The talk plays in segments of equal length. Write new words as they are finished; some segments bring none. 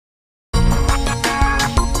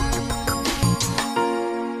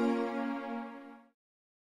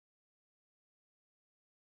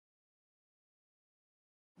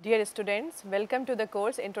Dear students, welcome to the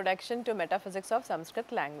course Introduction to Metaphysics of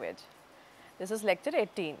Sanskrit Language. This is lecture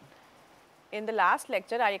 18. In the last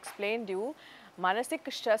lecture, I explained you MΑNASIKA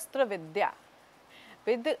SASTRA VIDYＡ.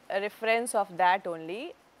 With the reference of that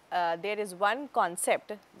only, there is one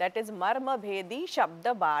concept, that is Marma Bhedi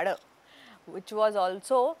Shabda Bada, which was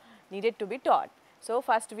also needed to be taught. So,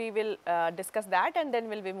 first we will discuss that, and then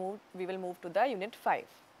we will move to the unit 5.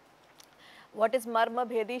 What is Marma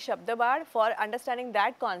Bhedi Shabdabad? For understanding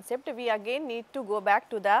that concept, we again need to go back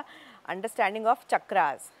to the understanding of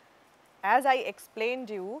chakras. As I explained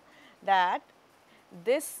you that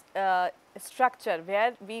this structure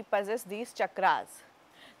where we possess these chakras.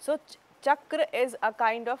 So, chakra is a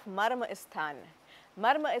kind of Marma Sthan.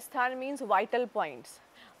 Marma Sthan means vital points.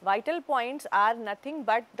 Vital points are nothing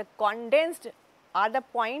but the condensed, are the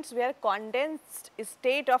points where condensed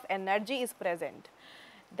state of energy is present.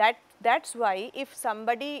 That's why if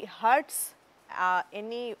somebody hurts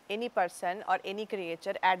any person or any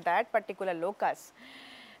creature at that particular locus,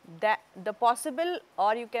 the possible,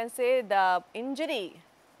 or you can say the injury,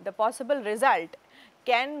 the possible result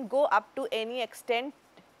can go up to any extent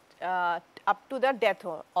up to the death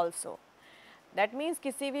also. That means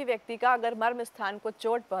किसी भी व्यक्ति का अगर मर्म स्थान को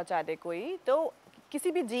चोट पहुंचा दे कोई, तो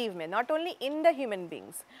किसी भी जीव में, not only in the human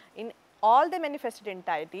beings, in all the manifested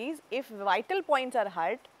entities, if vital points are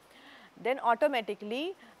hurt, then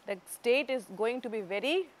automatically the state is going to be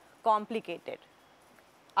very complicated,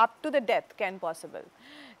 up to the death can possible.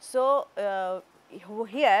 So,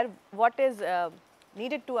 here what is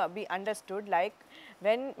needed to be understood, like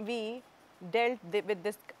when we dealt with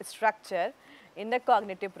this structure in the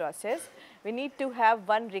cognitive process, we need to have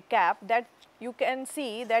one recap, that you can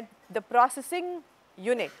see that the processing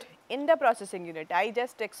unit, in the processing unit, I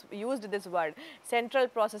just used this word, central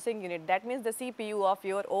processing unit, that means the CPU of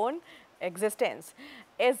your own existence,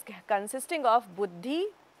 is consisting of buddhi,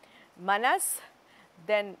 manas,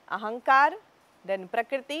 then ahankar, then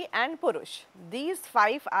prakriti and purush. These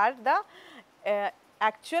 5 are the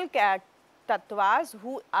actual tattvas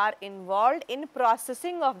who are involved in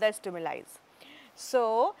processing of the stimuli.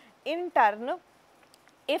 So, in turn,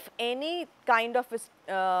 if any kind of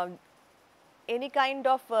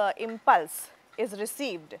impulse is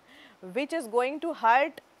received which is going to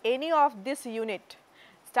hurt any of this unit,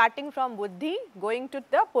 starting from buddhi going to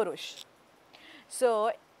the purush.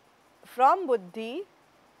 So, from buddhi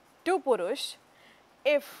to purush,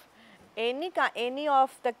 if any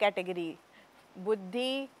of the category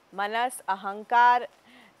buddhi, manas, ahankar,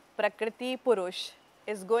 prakriti, purush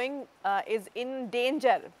is in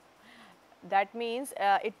danger, that means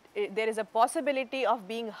there is a possibility of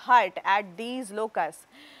being hurt at these locus.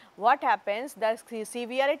 What happens? The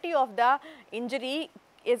severity of the injury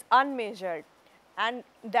is unmeasured, and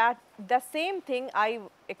that the same thing I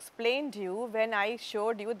explained you when I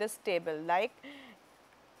showed you this table, like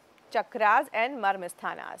chakras and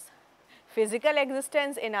marmasthanas. Physical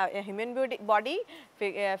existence in a human body,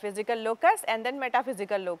 physical locus and then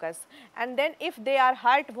metaphysical locus, and then if they are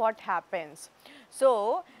hurt, what happens?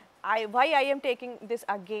 So, why I am taking this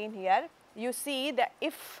again here, you see that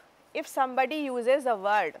if somebody uses a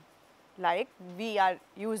word like we are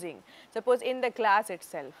using, suppose in the class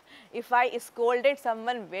itself, if I scolded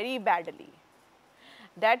someone very badly,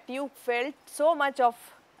 that you felt so much of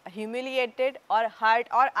humiliated or hurt,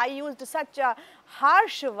 or I used such a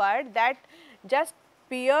harsh word that just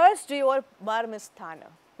pierced your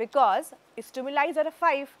marmasthana, because stimuli are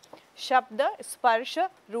 5: shabda, sparsha,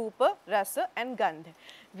 rupa, rasa and gandh.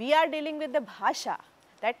 We are dealing with the bhasha,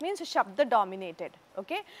 that means shabda dominated.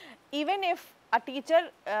 Okay? Even if a teacher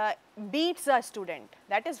beats a student,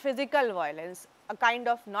 that is physical violence, a kind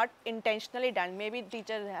of not intentionally done, maybe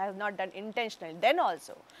teacher has not done intentionally, then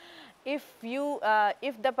also if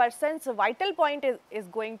the person's vital point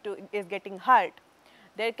is getting hurt,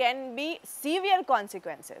 there can be severe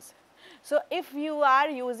consequences. So, if you are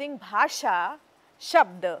using bhasha,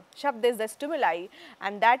 shabda is the stimuli,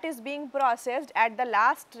 and that is being processed at the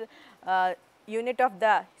last unit of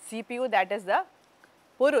the CPU, that is the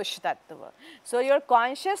purush tattva. So, your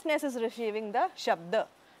consciousness is receiving the shabda,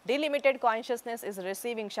 delimited consciousness is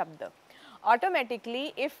receiving shabda.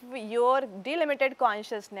 Automatically, if your delimited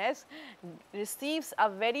consciousness receives a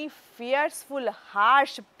very fearful,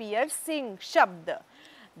 harsh, piercing shabda,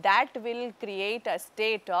 that will create a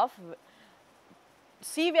state of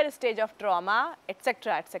severe stage of trauma,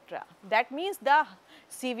 etc., etc. That means the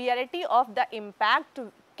severity of the impact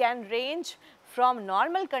can range from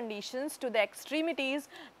normal conditions to the extremities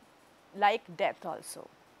like death also.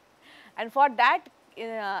 And for that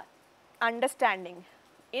understanding,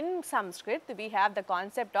 in Sanskrit we have the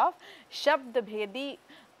concept of Shabda Bhedi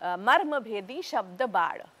marma bhedi shabda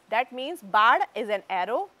bad. That means bad is an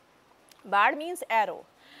arrow, bad means arrow,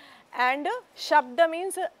 and shabda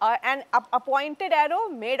means an appointed arrow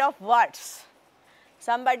made of words.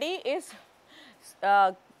 Somebody is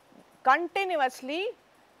continuously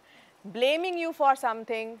blaming you for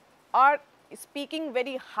something or speaking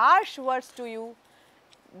very harsh words to you.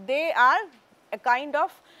 They are a kind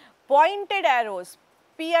of pointed arrows,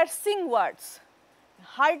 piercing words,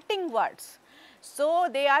 hurting words. So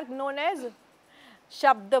they are known as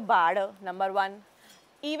Shabda Bada, number one.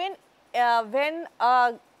 Even when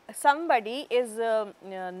somebody is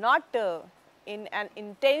not in an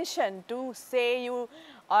intention to say you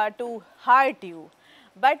or to hurt you,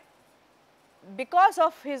 but because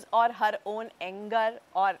of his or her own anger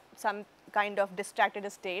or some kind of distracted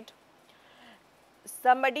state,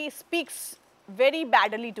 somebody speaks very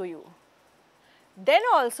badly to you, then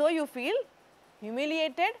also you feel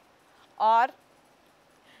humiliated or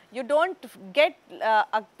you do not get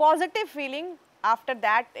a positive feeling after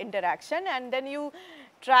that interaction, and then you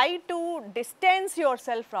try to distance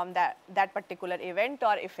yourself from that particular event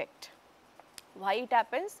or effect. Why it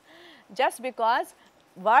happens? Just because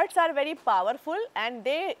words are very powerful and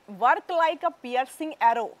they work like a piercing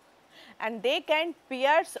arrow, and they can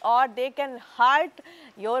pierce or they can hurt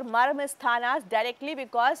your marma sthanas directly,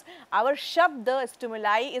 because our shabda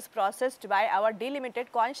stimuli is processed by our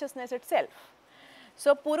delimited consciousness itself.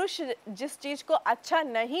 So पुरुष जिस चीज़ को अच्छा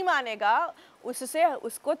नहीं मानेगा उससे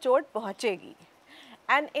उसको चोट पहुँचेगी.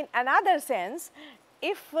 And in another sense,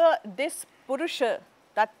 if this Purusha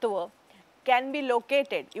Tattva can be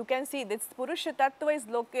located, you can see this Purusha Tattva is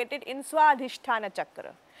located in Swadhisthana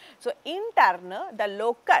Chakra. So in turn, the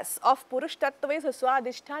locus of Purusha Tattva is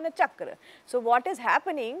Swadhisthana Chakra. So what is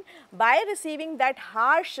happening? By receiving that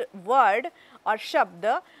harsh word or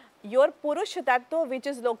Shabda, your Purusha Tattva, which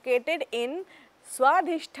is located in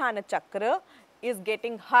Swadhisthana Chakra, is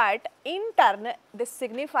getting hurt. In turn, this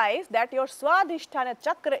signifies that your Swadhisthana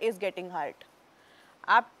Chakra is getting hurt.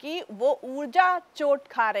 आपकी वो ऊर्जा चोट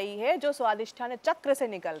खा रही है जो स्वादिष्ठान चक्र से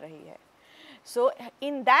निकल रही है. So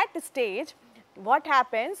in that stage, what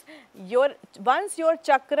happens? Once your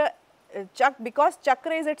chakra, because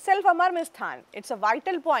chakra is itself a marmasthan, it's a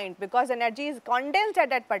vital point because energy is condensed at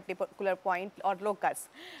that particular point or locus.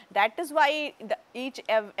 That is why each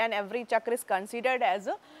and every chakra is considered as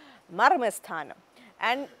a marmasthan.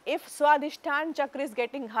 And if swadhisthana chakra is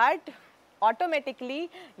getting hurt, automatically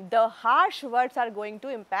the harsh words are going to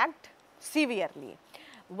impact severely.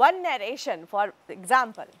 One narration, for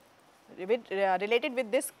example, related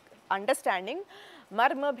with this understanding,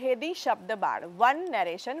 marma bhedi shabda bad. One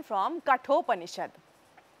narration from Kathopanishad.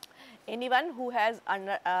 Anyone who has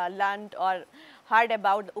learned or heard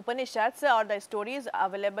about Upanishads or the stories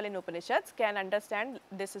available in Upanishads can understand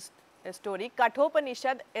this story.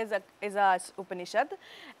 Kathopanishad is a Upanishad,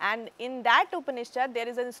 and in that Upanishad there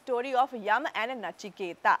is a story of Yam and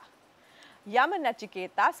Nachiketa. Yam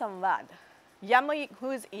Nachiketa Samvad. Yam, who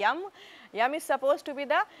is Yam? Yam is supposed to be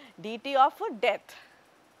the deity of death.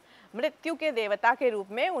 मृत्यु के देवता के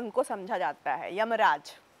रूप में उनको समझा जाता है,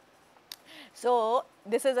 Yamraj. So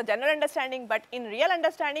this is a general understanding, but in real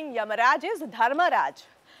understanding, Yamaraj is Dharmaraj,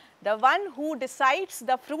 the one who decides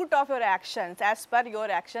the fruit of your actions as per your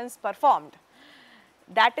actions performed.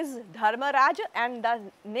 That is Dharmaraj, and the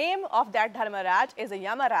name of that Dharmaraj is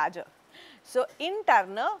Yamaraj. So in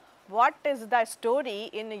turn, what is the story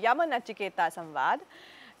in Yama Nachiketa Samvad?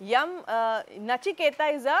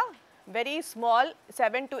 Nachiketa is a very small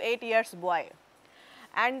 7 to 8 years boy,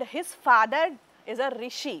 and his father is a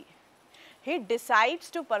rishi. He decides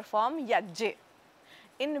to perform yajna,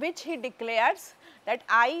 in which he declares that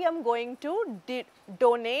I am going to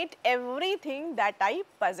donate everything that I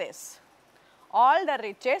possess, all the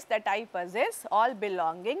riches that I possess, all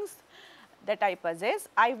belongings that I possess,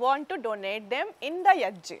 I want to donate them in the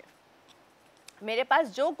yajna. मेरे पास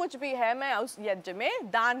जो कुछ भी है मैं उस यज्ञ में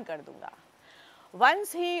दान कर दूंगा.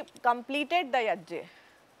 Once he completed the yajna,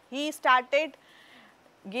 he started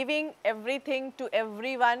giving everything to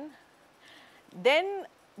everyone. Then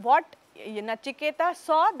what Nachiketa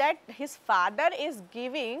saw, that his father is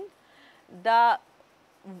giving the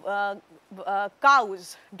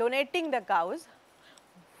cows, donating the cows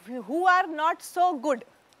who are not so good,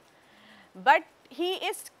 but he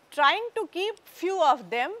is trying to keep few of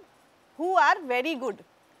them who are very good.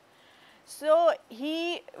 So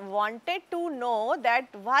he wanted to know that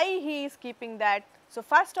why he is keeping that. So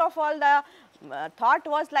first of all, the thought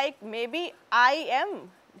was like, maybe I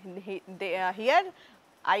am here,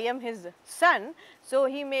 I am his son, so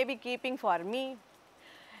he may be keeping for me.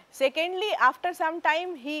 Secondly, after some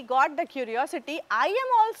time he got the curiosity, I am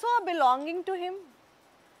also belonging to him.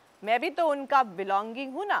 मैं भी तो उनका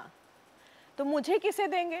belonging हूँ ना, तो मुझे किसे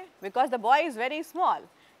देंगे? Because the boy is very small.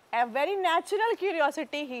 A very natural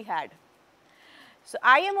curiosity he had. So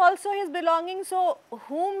I am also his belonging, so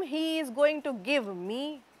whom he is going to give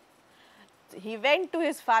me? He went to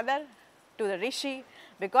his father, to the Rishi,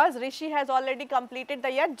 because Rishi has already completed the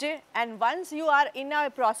yajna, and once you are in a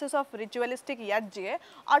process of ritualistic yajna,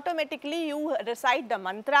 automatically you recite the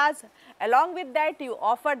mantras, along with that you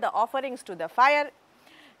offer the offerings to the fire.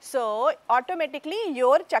 So automatically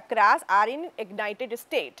your chakras are in ignited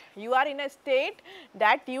state. You are in a state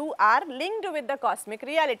that you are linked with the cosmic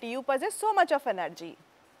reality. You possess so much of energy.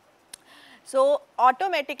 So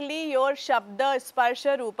automatically your shabda,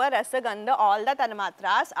 sparsha, rupa, rasa, gandha, all the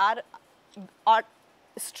tanmatras are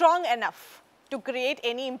strong enough to create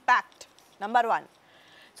any impact, number one.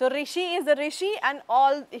 So Rishi is the Rishi, and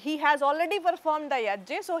he has already performed the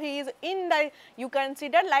yajna, so he is in the, you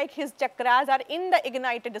consider like his chakras are in the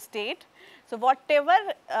ignited state. So whatever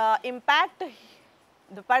impact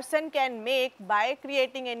the person can make by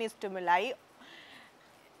creating any stimuli,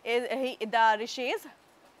 the Rishi is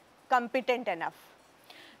competent enough.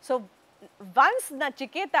 So once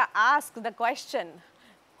Nachiketa asks the question,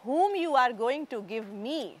 whom you are going to give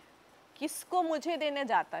me, किसको मुझे देने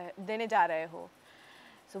जा रहे हो?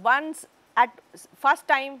 So once at first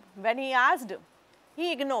time when he asked,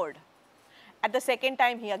 he ignored. At the second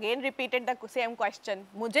time he again repeated the same question,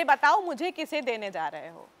 मुझे बताओ मुझे किसे देने जा रहे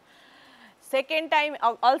हो? Second time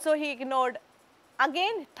also he ignored.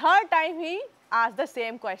 Again third time he asked the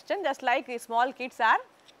same question, just like the small kids are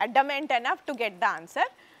adamant enough to get the answer.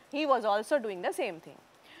 He was also doing the same thing.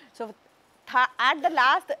 So at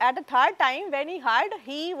the third time when he heard,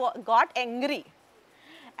 he got angry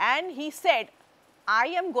and he said, I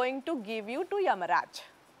am going to give you to Yamaraj.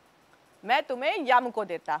 मैं तुम्हें यम को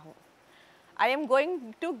देता हूँ. I am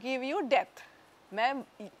going to give you death. मैं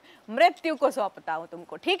मृत्यु को सौंपता हूँ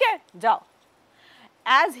तुमको. ठीक है, जाओ.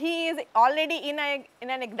 As he is already in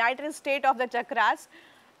an ignited state of the chakras,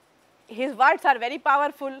 his words are very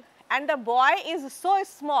powerful, and the boy is so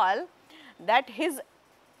small that his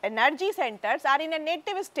energy centers are in a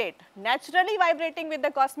native state, naturally vibrating with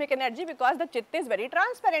the cosmic energy, because the chitta is very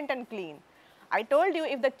transparent and clean. I told you,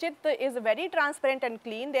 if the chitta is very transparent and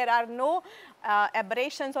clean, there are no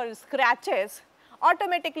aberrations or scratches,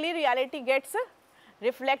 automatically reality gets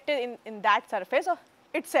reflected in that surface of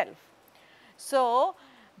itself. So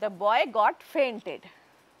the boy got fainted.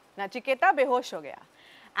 Nachiketa behosh ho gaya.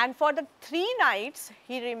 And for the 3 nights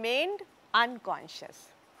he remained unconscious.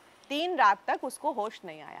 3 रात तक उसको होश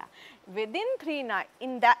नहीं आया. Within 3 nights,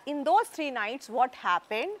 in those 3 nights, what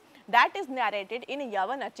happened? That is narrated in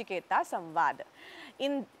Yava Nachiketa Samvada.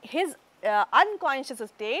 In his unconscious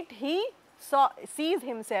state, he sees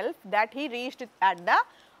himself that he reached at the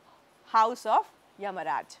house of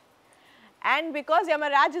Yamaraj. And because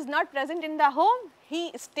Yamaraj is not present in the home,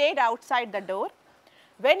 he stayed outside the door.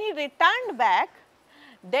 When he returned back,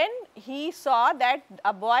 then he saw that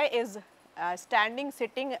a boy is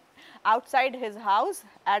sitting outside his house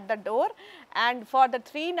at the door, and for the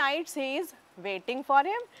 3 nights he is waiting for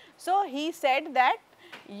him. So he said that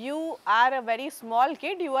you are a very small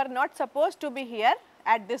kid, you are not supposed to be here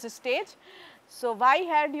at this stage. So why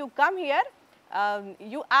had you come here?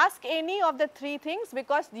 You ask any of the 3 things,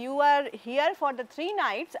 because you are here for the 3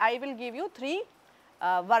 nights, I will give you 3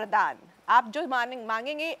 vardhan. आप जो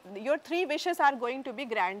मांगेंगे, your 3 wishes are going to be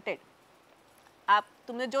granted. आप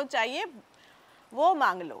तुम्हें जो चाहिए वो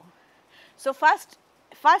मांग लो. So first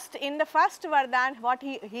in the first vardhan, what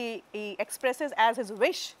he expresses as his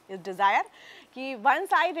wish, his desire, कि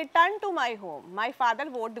once I return to my home, my father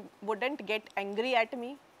wouldn't get angry at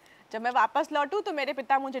me. जब मैं वापस लौटूँ तो मेरे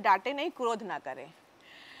पिता मुझे डांटे नहीं, क्रोध ना करें.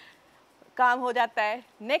 काम हो जाता है.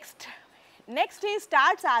 Next he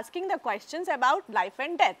starts asking the questions about life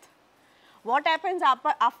and death. What happens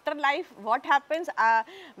after life? What happens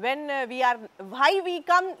when why we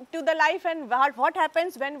come to the life, and what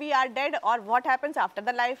happens when we are dead, or what happens after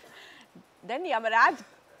the life? Then Yamaraj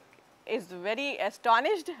is very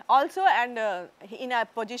astonished also, and in a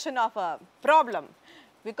position of a problem,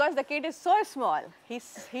 because the kid is so small. He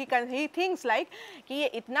thinks like कि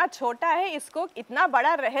ये इतना छोटा है, इसको इतना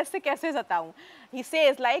बड़ा रहस्य कैसे बताऊं? He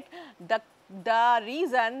says like the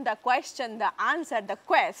reason, the question, the answer, the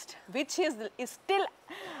quest, which is still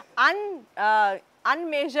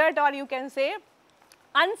unmeasured, or you can say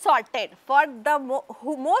unsorted for the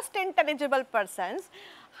most intelligible persons,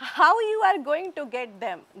 how you are going to get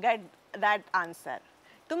that answer?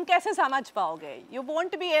 तुम कैसे समझ पाओगे? You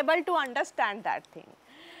won't be able to understand that thing.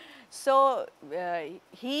 So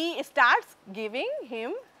he starts giving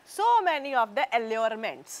him so many of the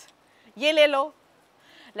allurements. ये ले लो.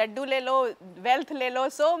 laddu le lo, wealth le lo,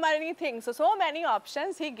 so many things, so many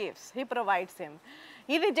options he gives, he provides him.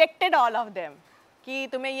 He rejected all of them कि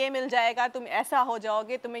तुम्हें ये मिल जाएगा, तुम ऐसा हो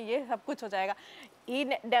जाओगे, तुम्हें ये सब कुछ हो जाएगा. He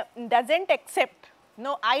doesn't accept.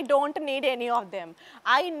 No, I don't need any of them.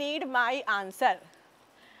 I need my answer.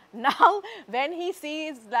 Now, when he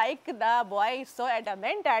sees like the boy is so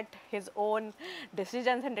adamant at his own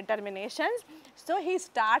decisions and determinations, so he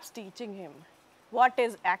starts teaching him what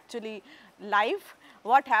is actually life,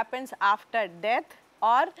 what happens after death,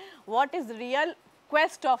 or what is real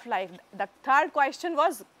quest of life. The third question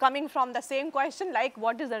was coming from the same question, like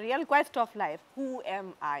what is the real quest of life? Who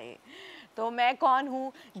am I? तो मैं कौन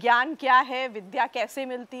हूँ, ज्ञान क्या है, विद्या कैसे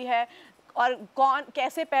मिलती है, और कौन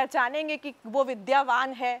कैसे पहचानेंगे कि वो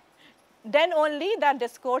विद्यावान है. Then only the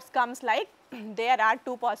discourse comes like there are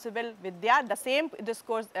two possible vidya, the same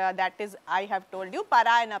discourse that is I have told you,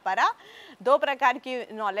 para and apara, दो प्रकार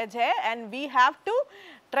की knowledge है, and we have to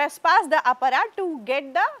trespass the apara to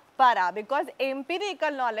get the para, because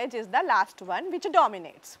empirical knowledge is the last one which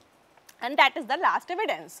dominates, and that is the last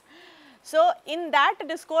evidence. So, in that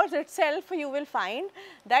discourse itself you will find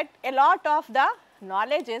that a lot of the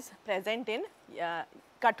knowledge is present in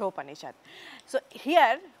Kathopanishad. So,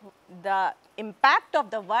 here the impact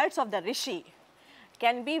of the words of the Rishi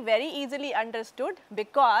can be very easily understood,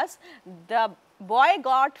 because the boy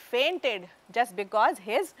got fainted just because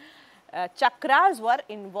his chakras were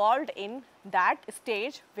involved in that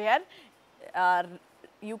stage where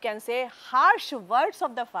you can say harsh words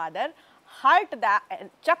of the father hurt the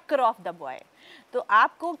chakra of the boy. तो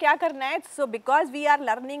आपको क्या करना है? So because we are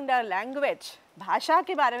learning the language, भाषा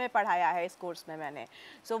के बारे में पढ़ाया है इस कोर्स में मैंने.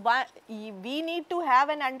 So we need to have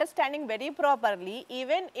an understanding very properly,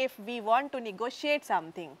 even if we want to negotiate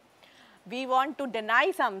something, we want to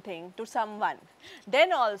deny something to someone,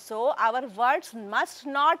 then also our words must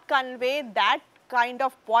not convey that kind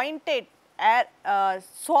of pointed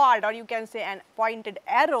sword, or you can say an pointed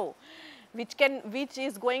arrow, which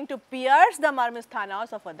is going to pierce the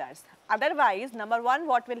marmisthanas of others. Otherwise, number one,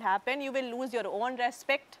 what will happen? You will lose your own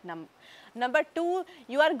respect. Number two,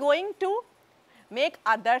 you are going to make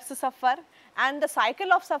others suffer, and the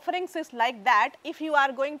cycle of sufferings is like that. If you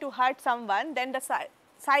are going to hurt someone, then the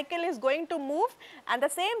cycle is going to move, and the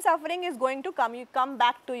same suffering is going to come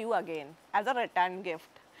back to you again as a return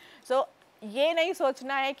gift. So, ये नहीं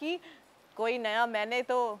सोचना है कि कोई नया मैंने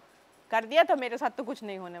तो कर दिया तो मेरे साथ तो कुछ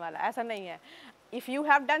नहीं होने वाला, ऐसा नहीं है. If you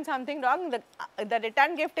have done something wrong, the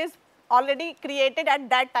return gift is already created at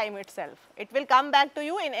that time itself. It will come back to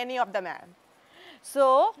you in any of the manner.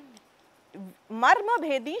 So, marma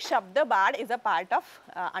bhedi shabda bad is a part of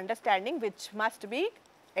understanding which must be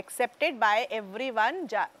accepted by everyone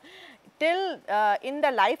till in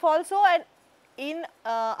the life also, and in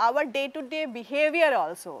our day-to-day behavior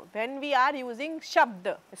also. When we are using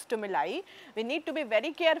shabd stimuli, we need to be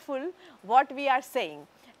very careful what we are saying,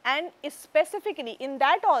 and specifically in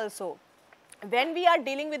that also, when we are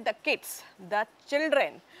dealing with the kids, the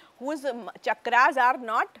children whose chakras are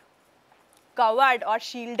not covered or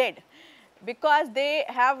shielded, because they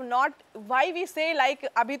have not, why we say like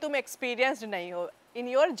abhi tum experienced nahi ho. In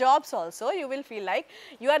your jobs also you will feel like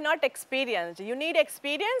you are not experienced, you need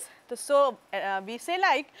experience. So we say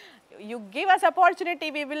like you give us opportunity,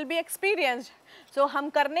 we will be experienced. So हम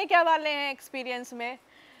करने क्या वाले हैं experience में?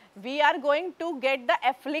 We are going to get the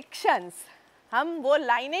afflictions. हम वो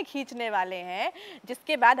लाइनें खींचने वाले हैं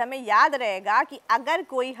जिसके बाद हमें याद रहेगा कि अगर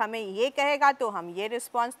कोई हमें ये कहेगा तो हम ये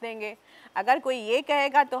रिस्पॉन्स देंगे, अगर कोई ये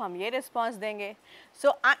कहेगा तो हम ये रिस्पॉन्स देंगे.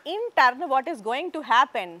 So in turn what is going to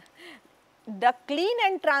happen? The clean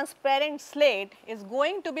and transparent slate is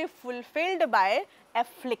going to be fulfilled by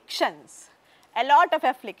afflictions, a lot of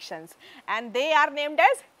afflictions, and they are named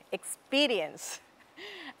as experience.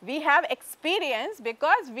 We have experience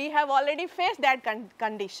because we have already faced that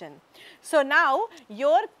condition. So now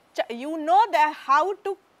you know how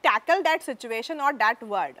to tackle that situation or that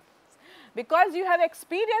word, because you have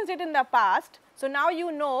experienced it in the past. So now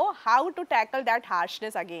you know how to tackle that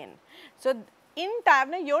harshness again. So in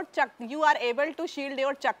turn you are able to shield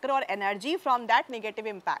your chakra or energy from that negative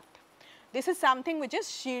impact. This is something which is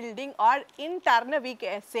shielding, or in turn we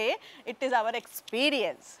can say it is our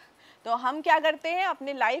experience. तो हम क्या करते हैं,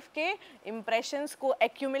 अपने life के impressions को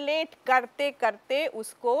accumulate करते करते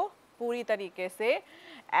उसको पूरी तरीके से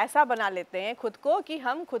ऐसा बना लेते हैं खुद को कि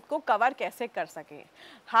हम खुद को कवर कैसे कर सकें.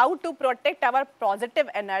 How to protect our positive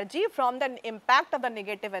energy from the impact of the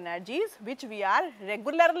negative energies which we are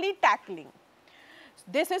regularly tackling.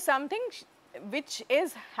 This is something which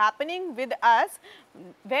is happening with us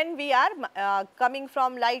when we are coming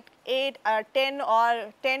from like 8, 10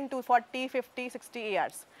 or 10 to 40, 50, 60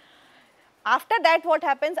 years. After that what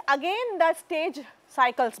happens, again the stage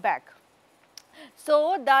cycles back.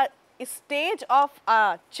 So the stage of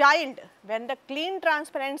a child when the clean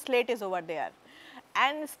transparent slate is over there,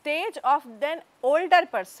 and stage of then older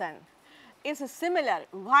person is similar.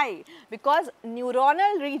 Why? Because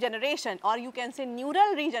neuronal regeneration, or you can say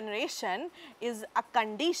neural regeneration, is a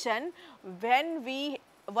condition when we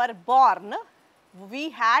were born. We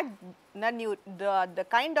had the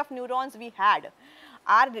kind of neurons we had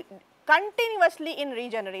are continuously in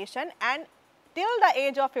regeneration, and till the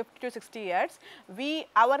age of 50 to 60 years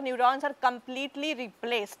our neurons are completely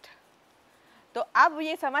replaced. तो अब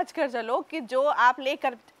ये समझ कर चलो कि जो आप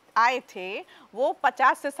लेकर आए थे वो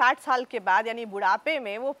 50 से 60 साल के बाद यानी बुढ़ापे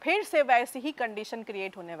में वो फिर से वैसी ही कंडीशन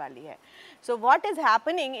क्रिएट होने वाली है. So what is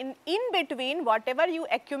happening in between, whatever you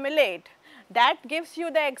accumulate, that gives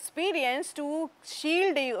you the experience to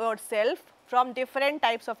shield yourself from different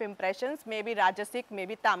types of impressions, maybe rajasic,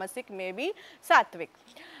 maybe tamasic, maybe sattvic.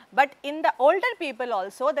 But in the older people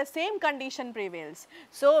also the same condition prevails.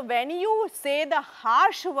 So when you say the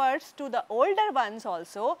harsh words to the older ones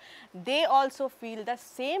also, they also feel the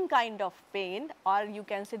same kind of pain, or you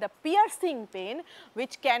can say the piercing pain,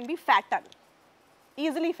 which can be fatal,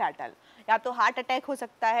 easily fatal. या तो heart attack हो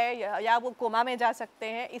सकता है या वो coma में जा सकते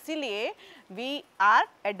हैं. इसीलिए we are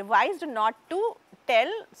advised not to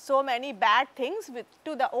tell so many bad things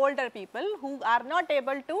to the older people who are not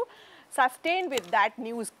able to sustain with that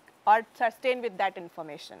news or sustain with that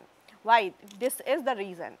information. Why? This is the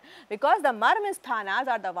reason. Because the marmasthanas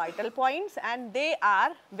are the vital points and they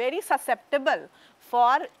are very susceptible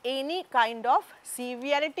for any kind of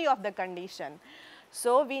severity of the condition.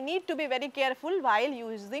 So we need to be very careful while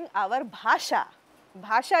using our bhasha.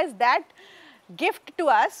 Bhasha is that gift to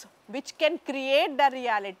us which can create the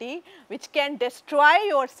reality, which can destroy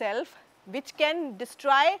yourself, which can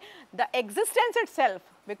destroy the existence itself,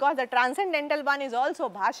 because the transcendental one is also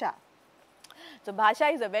bhasha. So bhasha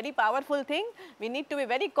is a very powerful thing. We need to be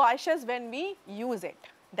very cautious when we use it.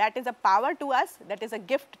 That is a power to us, that is a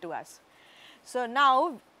gift to us. So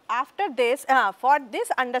now after this, for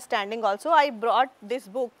this understanding also I brought this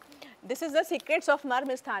book. This is the Secrets of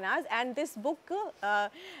Marmasthanas, and this book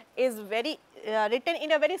is very written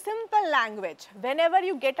in a very simple language. Whenever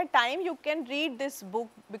you get a time you can read this book,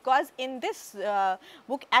 because in this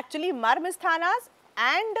book actually Marmasthanas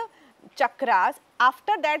and chakras,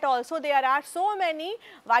 after that also there are so many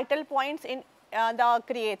vital points in the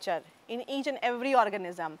creature, in each and every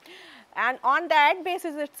organism, and on that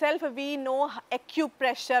basis itself we know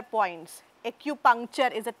acupressure points.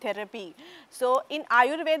 Acupuncture is a therapy. So in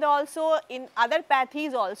Ayurveda also, in other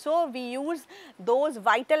pathies also, we use those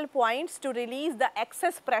vital points to release the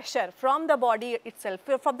excess pressure from the body itself,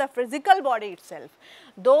 from the physical body itself.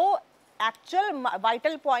 Though actual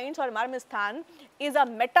vital points or marmasthan is a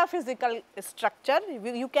metaphysical structure,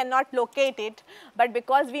 you cannot locate it, but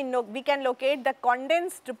because we know we can locate the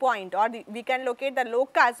condensed point, or we can locate the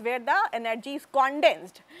lokas where the energy is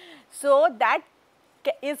condensed. So that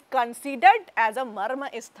is considered as a marma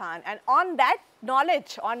sthan, and on that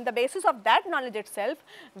knowledge, on the basis of that knowledge itself,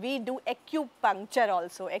 we do acupuncture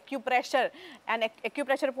also, acupressure, and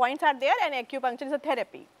acupressure points are there, and acupuncture is a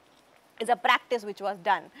therapy, is a practice which was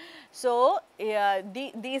done. So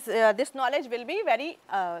this knowledge will be very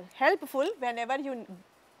helpful whenever you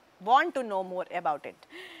want to know more about it.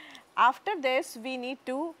 After this we need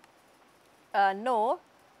to know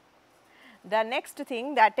the next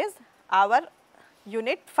thing, that is our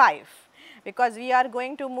unit 5, because we are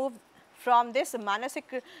going to move from this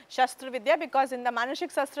MāNASIKA ŠASTRA VIDYā, because in the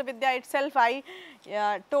MāNASIKA ŠASTRA VIDYā itself I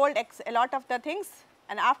told a lot of the things,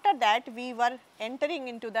 and after that we were entering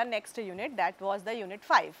into the next unit, that was the unit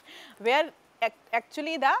 5, where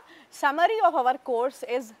actually the summary of our course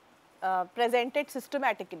is presented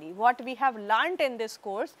systematically, what we have learnt in this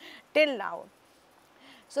course till now.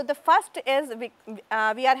 So the first is, we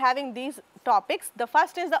are having these topics. The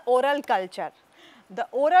first is the oral culture. The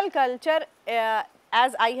oral culture,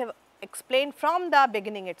 as I have explained from the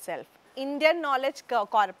beginning itself, Indian knowledge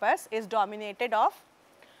corpus is dominated of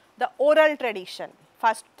the oral tradition,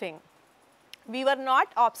 first thing. We were not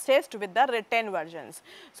obsessed with the written versions.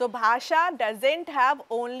 So bhasha doesn't have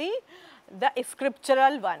only the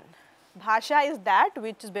scriptural one. Bhasha is that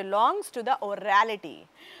which belongs to the orality.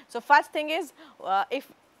 So first thing is,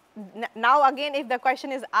 now again if the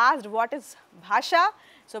question is asked what is bhasha,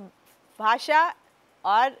 so bhasha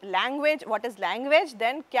or language, what is language,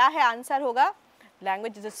 then क्या है answer होगा,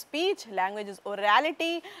 language is a speech, language is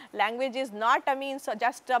orality, language is not a means,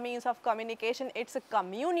 just a means of communication, it's a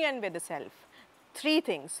communion with the self. 3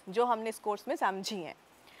 things जो हमने इस course में समझी हैं.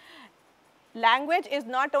 language is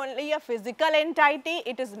not only a physical entity,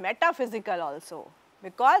 it is metaphysical also,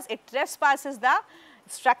 because it trespasses the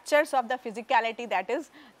structures of the physicality, that is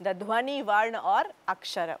the dhvani, varna or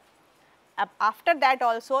akshara. After that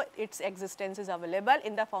also its existence is available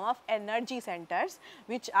in the form of energy centers,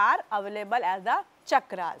 which are available as the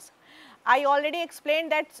chakras. I already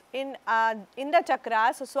explained that in the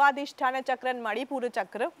chakras, Swadhisthana chakra and Manipura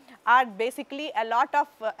chakra are basically a lot of,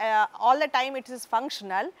 all the time it is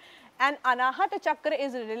functional, and Anahata chakra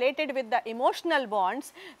is related with the emotional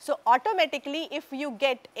bonds. So automatically if you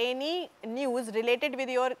get any news related with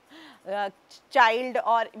your child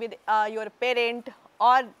or with your parent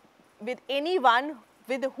or with anyone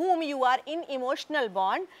with whom you are in emotional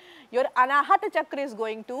bond, your Anahata chakra is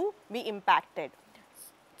going to be impacted.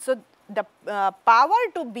 So the power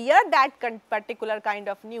to bear that particular kind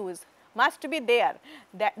of news must be there.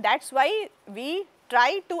 That's why we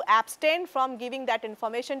try to abstain from giving that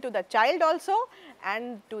information to the child also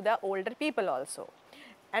and to the older people also.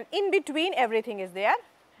 And in between everything is there.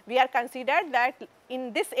 We are considered that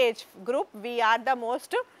in this age group we are the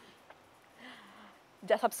most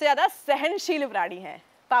सबसे ज़्यादा सहनशील प्राणी हैं.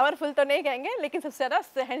 Powerful तो नहीं कहेंगे, लेकिन सबसे ज़्यादा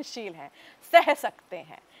सहनशील हैं, सह सकते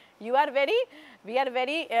हैं. We are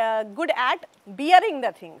very good at bearing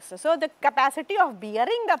the things. So the capacity of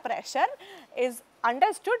bearing the pressure is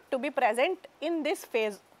understood to be present in this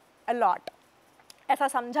phase a lot. ऐसा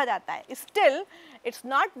समझा जाता है. Still, it's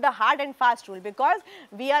not the hard and fast rule, because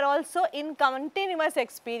we are also in continuous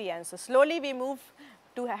experience. Slowly we move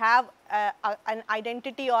to have an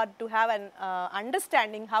identity or to have an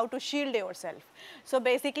understanding how to shield yourself. So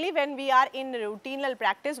basically when we are in routinal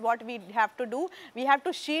practice, what we have to do, we have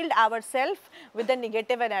to shield ourselves with the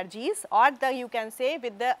negative energies, or the, you can say,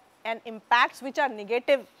 with the impacts which are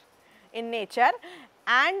negative in nature,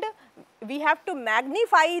 and we have to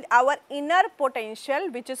magnify our inner potential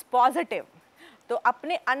which is positive. तो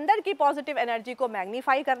अपने अंदर की positive energy को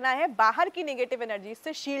magnify करना है, बाहर की negative energy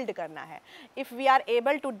से शील्ड करना है. If we are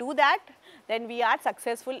able to do that, then we are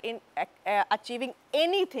successful in achieving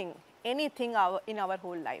anything in our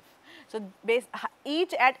whole life. So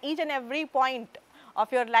at each and every point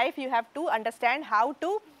of your life you have to understand how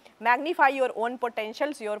to magnify your own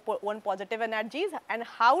potentials, your own positive energies, and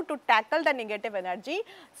how to tackle the negative energy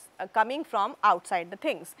coming from outside the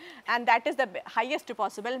things. And that is the highest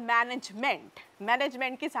possible management.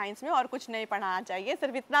 Management की science में और कुछ नहीं पढ़ाना चाहिए,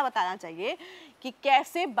 सिर्फ इतना बताना चाहिए कि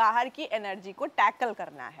कैसे बाहर की एनर्जी को टैकल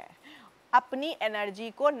करना है, अपनी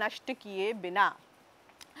एनर्जी को नष्ट किए बिना.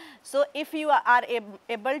 So if you are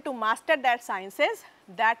able to master that sciences,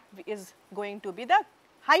 that is going to be the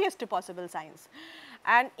highest possible science.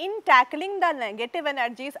 And in tackling the negative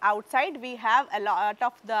energies outside, we have a lot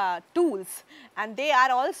of the tools, and they are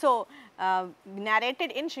also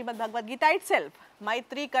narrated in Srimad Bhagavad Gita itself.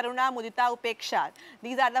 Maitri, Karuna, Mudita, Upeksha.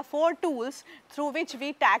 These are the 4 tools through which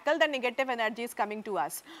we tackle the negative energies coming to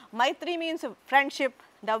us. Maitri means friendship.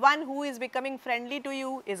 The one who is becoming friendly to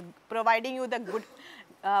you is providing you the good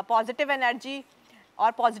positive energy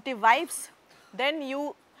or positive vibes. Then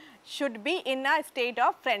you should be in a state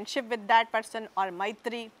of friendship with that person or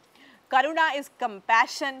Maitri. Karuna is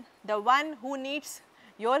compassion. The one who needs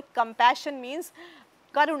your compassion means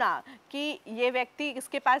Karuna, कि ये व्यक्ति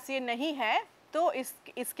इसके पास ये नहीं है तो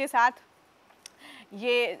इसके साथ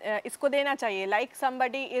ये इसको देना चाहिए. Like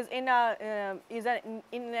somebody is in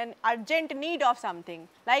an urgent need of something,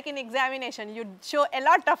 like in examination you show a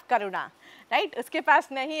lot of karuna, right? उसके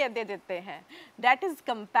पास नहीं है, दे देते हैं. That is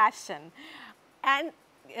compassion. And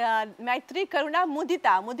Maitri, Karuna,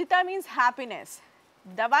 Mudita. Mudita means happiness.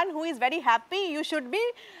 The one who is very happy, you should be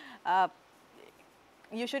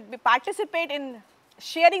participate in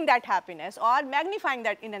sharing that happiness or magnifying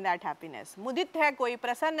that in that happiness. मुदित है, कोई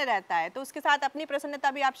प्रसन्न रहता है तो उसके साथ अपनी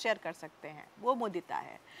प्रसन्नता भी आप शेयर कर सकते हैं, वो मुदिता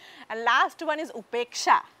है. And last one is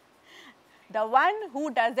upeksha. The one who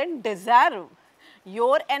doesn't deserve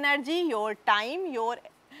your energy, your time, your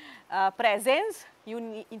presence, you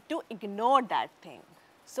need to ignore that thing.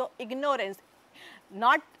 So ignorance,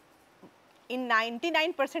 not in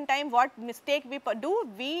 99% time what mistake we do,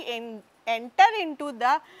 we enter into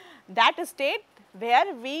that state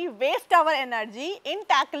where we waste our energy in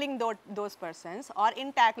tackling those persons or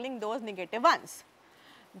in tackling those negative ones.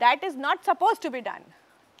 That is not supposed to be done.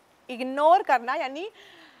 Ignore karna, yani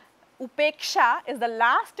upeksha is the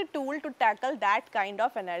last tool to tackle that kind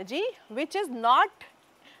of energy which is not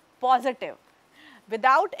positive.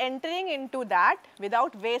 Without entering into that,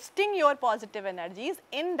 without wasting your positive energies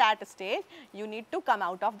in that stage, you need to come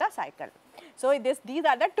out of the cycle. So these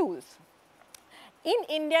are the tools. In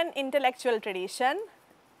Indian intellectual tradition,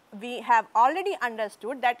 we have already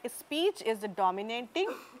understood that speech is dominating,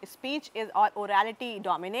 speech is or orality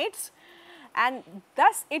dominates, and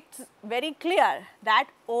thus it's very clear that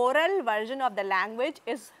oral version of the language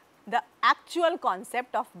is the actual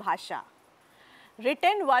concept of bhasha.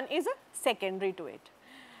 Written one is secondary to it.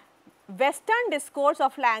 Western discourse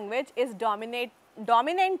of language is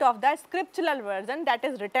dominant of the scriptural version, that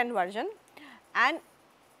is written version, and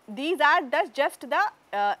these are just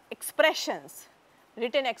the expressions,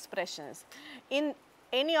 written expressions. In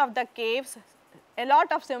any of the caves, a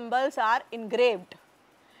lot of symbols are engraved.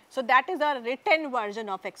 So, that is a written version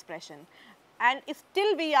of expression, and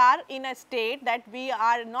still we are in a state that we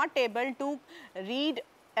are not able to read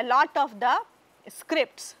a lot of the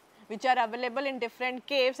scripts which are available in different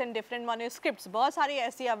caves and different manuscripts. बहुत सारी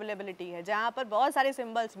ऐसी availability है जहाँ पर बहुत सारे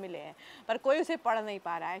symbols मिले हैं पर कोई उसे पढ़ नहीं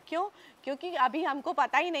पा रहा है. क्यों? क्योंकि अभी हमको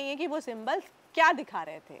पता ही नहीं है कि वो सिम्बल्स क्या दिखा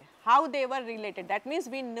रहे थे, how they were related. That means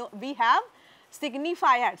we have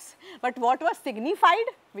signifiers, but what was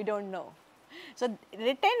signified we don't know. So,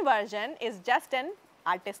 written version is just an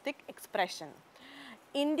artistic expression.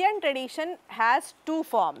 Indian tradition has two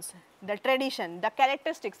forms. The tradition, the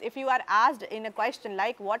characteristics, if you are asked in a question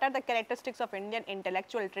like what are the characteristics of Indian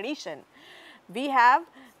intellectual tradition, we have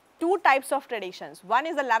two types of traditions. One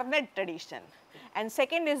is the learned tradition and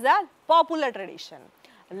second is the popular tradition.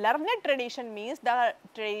 Learned tradition means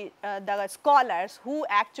the scholars who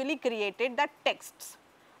actually created the texts,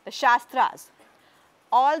 the shastras.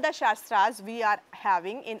 All the shastras we are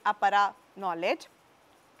having in apara knowledge,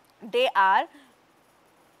 they are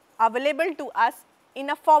available to us in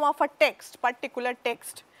a form of a text, particular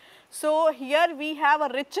text. So, here we have a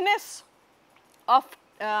richness of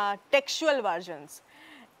textual versions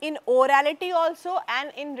in orality also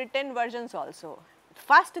and in written versions also.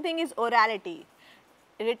 First thing is orality.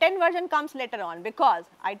 Written version comes later on because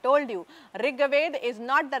I told you Rig Veda is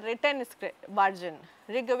not the written version.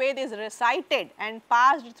 Rig Veda is recited and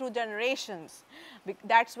passed through generations.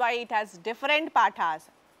 That is why it has different pathas.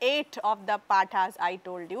 8 of the pathas I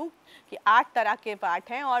told you कि 8 तरह के पाठ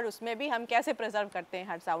हैं और उसमें भी हम कैसे प्रिजर्व करते हैं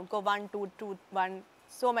हर साउंड को 1, 2, 2, 1,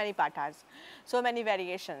 so many pathas, so many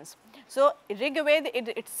variations. So, Rig Veda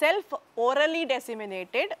itself orally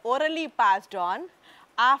disseminated, orally passed on.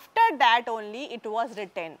 After that only it was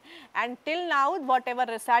written, and till now whatever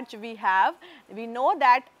research we have, we know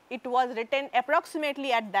that it was written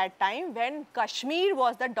approximately at that time when Kashmir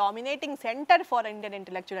was the dominating center for Indian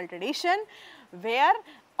intellectual tradition, where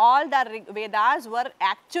all the Vedas were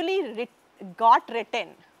actually got written,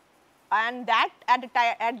 and that at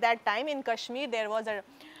that time in Kashmir there was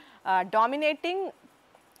a dominating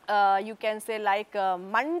you can say like a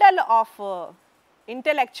mandal of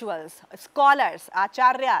intellectuals, scholars,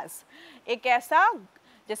 acharyas. एक ऐसा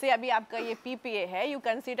जैसे अभी आपका ये PPA है, you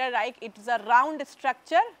consider like it is a round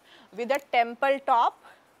structure with a temple top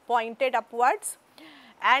pointed upwards,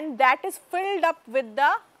 and that is filled up with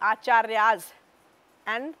the acharyas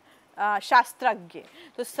and शास्त्रज्ञ.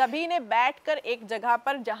 तो सभी ने बैठकर एक जगह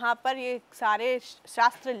पर जहाँ पर ये सारे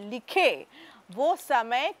शास्त्र लिखे, वो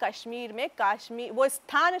समय कश्मीर में वो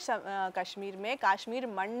स्थान कश्मीर में काश्मीर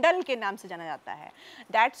मंडल के नाम से जाना जाता है.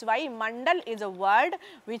 That's why Mandal is a word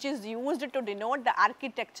which is used to denote the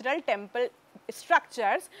architectural temple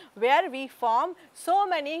structures where we form so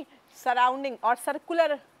many surrounding or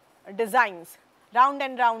circular designs. Round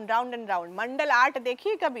and round, round and round. Mandal art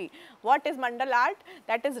देखिए कभी. What is mandal art?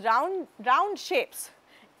 That is round shapes.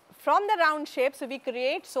 From the round shapes we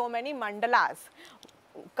create so many mandalas,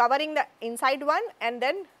 covering the inside one and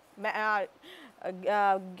then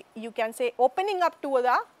you can say opening up to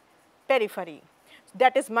the periphery.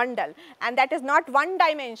 That is mandal, and that is not one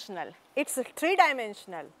dimensional, it is 3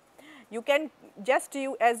 dimensional. You can just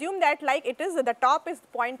assume that like it is the top is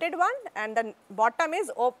pointed one and the bottom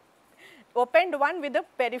is opened one with the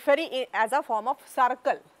periphery as a form of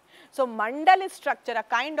circle. So, mandal is structure, a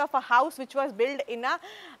kind of a house which was built in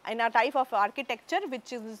a type of architecture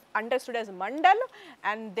which is understood as mandal,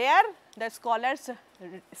 and there the scholars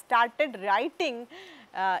started writing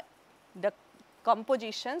the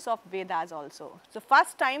compositions of Vedas also. So,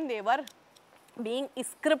 first time they were being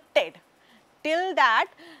scripted, till that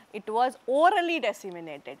it was orally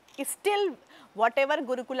disseminated. Still whatever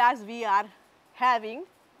Gurukulas we are having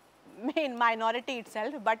in minority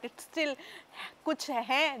itself, but it's still कुछ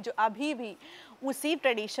हैं जो अभी भी उसी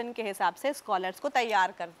tradition के हिसाब से scholars को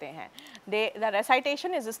तैयार करते हैं. The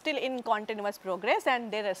recitation is still in continuous progress and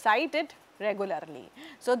they recite it regularly.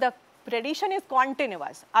 So the tradition is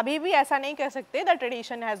continuous. अभी भी ऐसा नहीं कह सकते the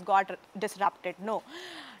tradition has got disrupted. No,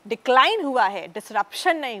 decline हुआ है,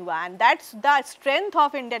 डिसरप्शन नहीं हुआ, and that's the strength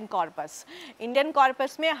of Indian corpus. Indian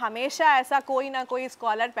corpus में हमेशा ऐसा कोई ना कोई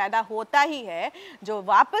स्कॉलर पैदा होता ही है जो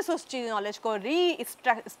वापस उस चीज नॉलेज को री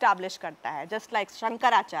इस्टेब्लिश करता है, just like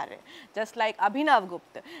Shankaracharya, just like अभिनव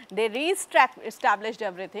गुप्त, दे री established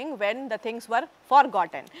everything when the things were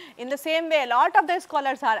forgotten. In the same way, a lot of the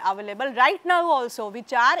scholars are available right now also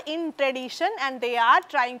which are in tradition, and they are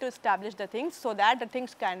trying to establish the things so that the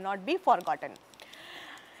things cannot be forgotten.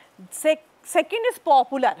 Second is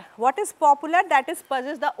popular. What is popular? That is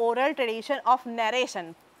possess the oral tradition of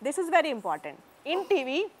narration. This is very important. In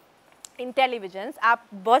TV, in televisions, आप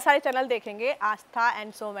बहुत सारे channel देखेंगे, आस्था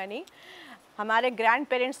and so many. हमारे grand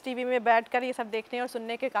parents TV में बैठकर ये सब देखने और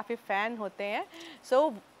सुनने के काफ़ी फ़ैन होते हैं।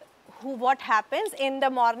 सो what happens in the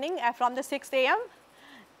morning from the 6 AM,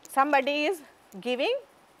 somebody is giving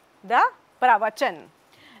the pravachan,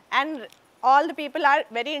 and all the people are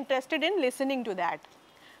very interested in listening to that.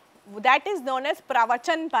 That is known as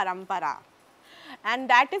pravachan parampara, and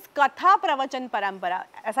that is katha pravachan parampara.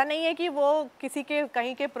 ऐसा नहीं है कि वो किसी के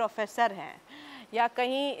कहीं के professor हैं या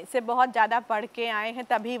कहीं से बहुत ज़्यादा पढ़ के आए हैं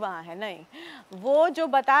तभी वहाँ है, नहीं, वो जो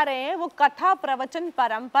बता रहे हैं वो कथा प्रवचन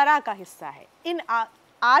परंपरा का हिस्सा है। इन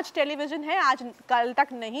आज टेलीविज़न है, आज कल तक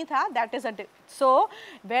नहीं था, that is so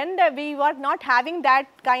when we were not having that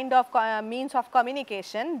kind of means of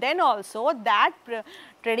communication, then also that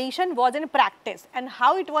tradition was in practice, and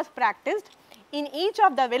how it was practised in each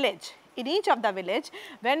of the village. In each of the village,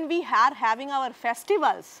 when we are having our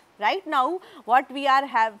festivals, right now what we are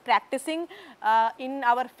practicing in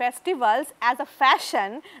our festivals as a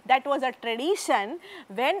fashion, that was a tradition.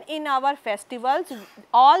 When in our festivals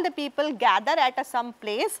all the people gather at some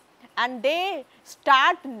place and they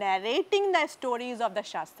start narrating the stories of the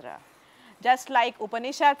Shastra. Just like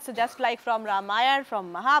Upanishads, just like from Ramayana,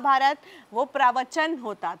 from Mahabharata, वो प्रवचन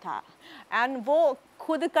होता था, and वो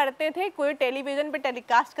खुद करते थे, कोई television पे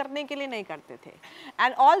टेलीकास्ट करने के लिए नहीं करते थे,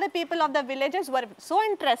 and all the people of the villages were so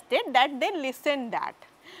interested that they listened that.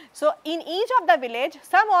 So in each of the village,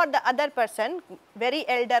 some or the other person, very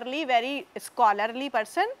elderly, very scholarly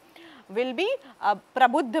person, will be a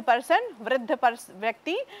प्रबुद्ध person, वृद्ध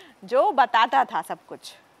व्यक्ति जो बताता था सब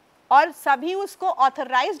कुछ, और सभी उसको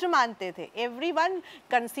ऑथराइज्ड मानते थे. Everyone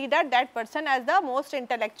considered that person as the most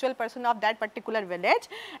intellectual person of that particular village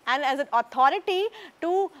and as an authority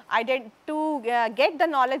to get the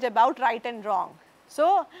knowledge about right and wrong.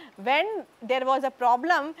 So when there was a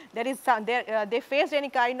problem, they faced any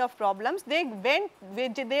kind of problems, they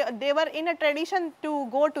were in a tradition to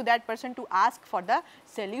go to that person to ask for the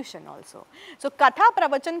solution also. So katha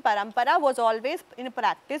pravachan parampara was always in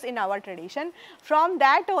practice in our tradition. From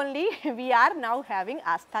that only we are now having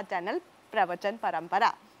Astha channel pravachan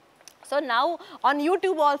parampara. So now on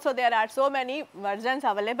YouTube also there are so many versions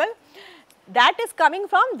available. That is coming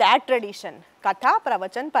from that tradition, katha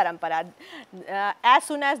pravachan parampara. As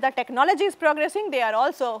soon as the technology is progressing, they are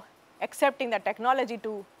also accepting the technology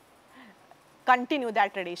to continue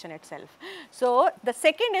that tradition itself. So the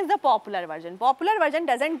second is the popular version. Popular version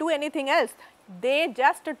doesn't do anything else. They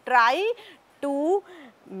just try to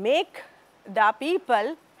make the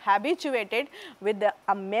people habituated with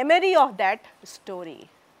a memory of that story.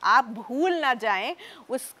 आप भूल ना जाएं,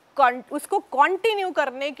 उसको continue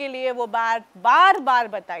करने के लिए वो बार बार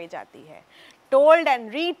बताई जाती है, told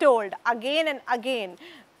and retold again and again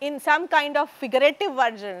in some kind of figurative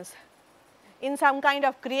versions, in some kind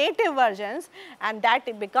of creative versions, and that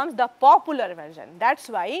it becomes the popular version. That's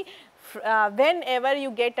why whenever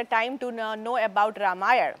you get a time to know about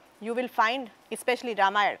Ramayana, you will find, especially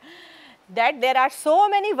Ramayana, that there are so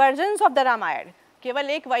many versions of the Ramayana. केवल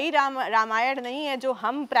एक वही रामायण नहीं है जो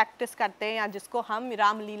हम practice करते हैं या जिसको हम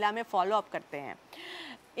रामलीला में फॉलो अप करते हैं.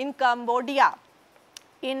 इन Cambodia,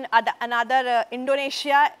 in another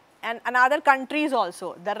Indonesia and another countries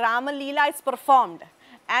also, the Ramalila is performed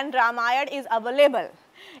and Ramayana is available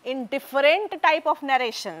in different type of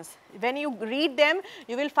narrations. When you read them,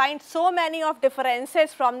 you will find so many of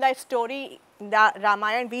differences from the story the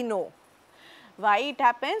Ramayana we know. Why it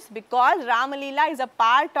happens? Because Ramalila is a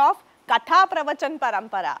part of Katha Pravachan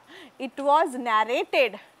Parampara. It was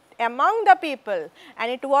narrated among the people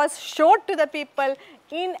and it was showed to the people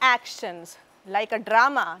in actions. Like a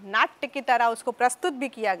drama, नाट्य की तरह उसको प्रस्तुत भी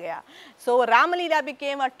किया गया. So Ramalila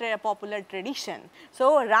became a popular tradition.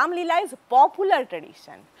 So Ramalila is popular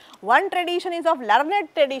tradition. One tradition is of learned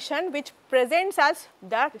tradition which presents us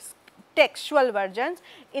the textual versions,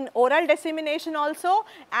 in oral dissemination also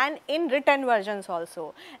and in written versions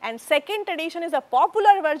also. And second tradition is a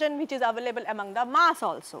popular version which is available among the mass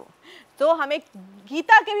also. तो हमें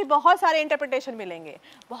गीता के भी बहुत सारे interpretation मिलेंगे,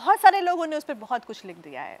 बहुत सारे लोगों ने उस पर बहुत कुछ लिख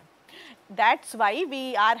दिया है. That's why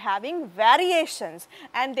we are having variations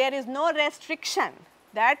and there is no restriction.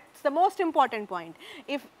 That's the most important point.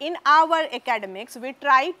 If in our academics we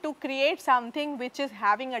try to create something which is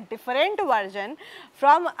having a different version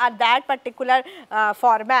from that particular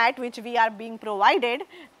format which we are being provided,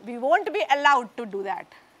 we won't be allowed to do that.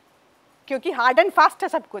 क्योंकि hard and fast है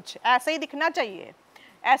सब कुछ, ऐसे ही दिखना चाहिए,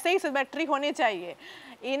 ऐसे ही symmetry होनी चाहिए.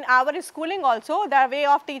 In our schooling also the way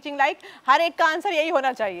of teaching like हर एक का आंसर यही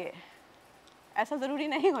होना चाहिए, ऐसा ज़रूरी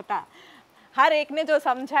नहीं होता. हर एक ने जो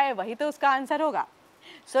समझा है वही तो उसका आंसर होगा.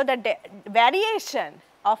 So the variation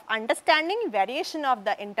of understanding, variation of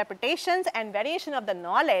the interpretations and variation of the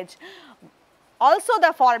knowledge, also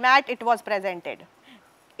the format it was presented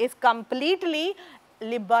is completely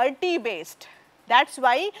liberty based. That's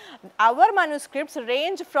why our manuscripts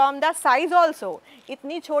range from the size also.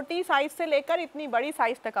 इतनी छोटी size से लेकर इतनी बड़ी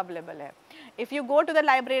size तक available है. If you go to the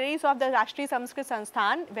libraries of the Rashtriya Sanskrit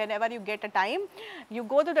Sansthan, whenever you get a time, you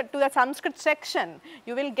go to the Sanskrit section,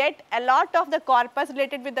 you will get a lot of the corpus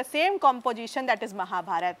related with the same composition, that is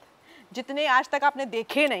Mahabharat. जितने आज तक आपने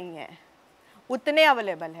देखे नहीं हैं, उतने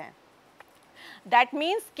available हैं. That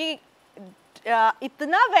means कि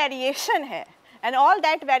इतना variation है, and all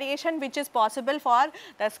that variation which is possible for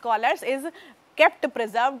the scholars is kept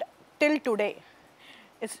preserved till today.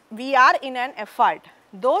 We are in an effort.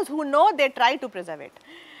 Those who know, they try to preserve it.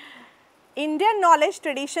 Indian knowledge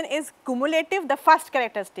tradition is cumulative, the first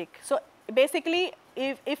characteristic. So basically,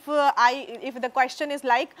 if the question is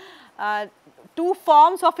like two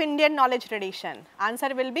forms of Indian knowledge tradition,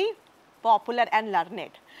 answer will be popular and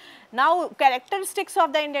learned. Now characteristics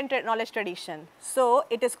of the Indian knowledge tradition. So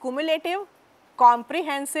it is cumulative,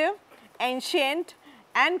 comprehensive, ancient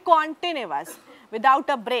and continuous without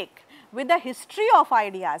a break, with the history of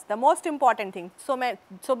ideas, the most important thing.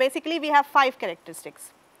 So basically we have 5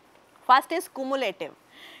 characteristics. First is cumulative,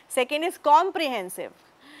 second is comprehensive,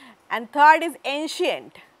 and third is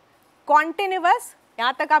ancient. Continuous,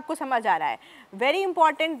 यहाँ तक आपको समझ आ रहा है. Very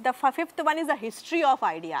important, the fifth one is the history of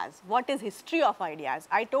ideas. What is history of ideas?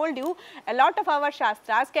 I told you a lot of our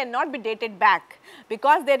shastras cannot be dated back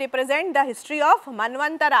because they represent the history of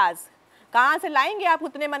manvantaras. कहाँ से लाएंगे आप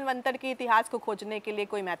उतने मनवंतर के इतिहास को खोजने के लिए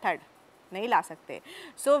कोई मेथड नहीं ला सकते.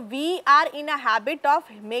 So we are in a habit of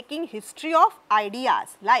making history of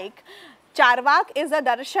ideas. Like Charvak is a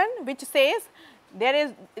darshan which says there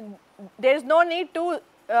is no need to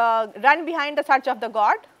run behind the search of the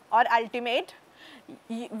God or ultimate.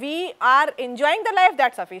 We are enjoying the life,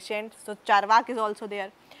 that's sufficient. So Charvak is also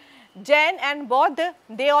there. Jain and Bodh,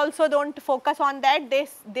 they also don't focus on that.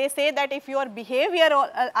 They say that if your behavioral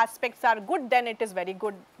aspects are good, then it is very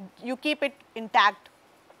good. You keep it intact.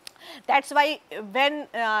 That's why when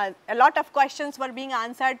a lot of questions were being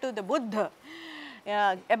answered to the Buddha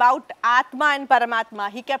about Atma and Paramatma,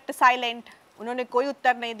 he kept silent. उन्होंने कोई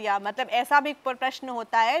उत्तर नहीं दिया. मतलब ऐसा भी प्रश्न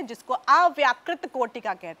होता है जिसको अव्याकृत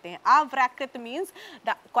कोटिका कहते हैं. अव्याकृत means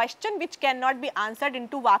the question which cannot be answered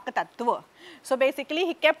into वाक तत्व. So basically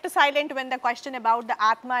he kept silent when the question about the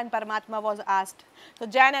Atma and Paramatma was asked. So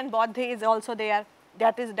Jain and Bodhi is also there.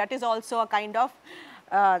 That is also a kind of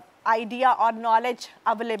idea or knowledge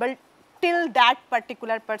available till that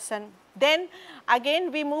particular person. Then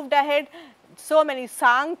again we moved ahead, so many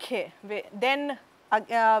Sankhya, then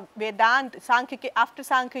Vedanta, Sankhya, after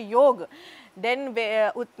Sankhya Yoga, then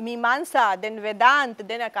Mīmānsa, then Vedanta,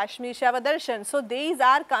 then Kashmir Shaiva-darshan. So these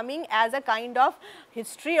are coming as a kind of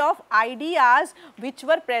history of ideas which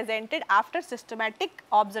were presented after systematic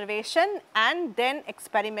observation and then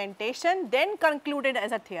experimentation, then concluded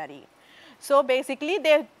as a theory. So basically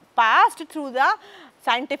they passed through the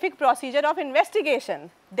scientific procedure of investigation,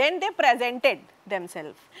 then they presented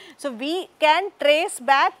themselves. So we can trace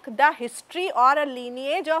back the history or a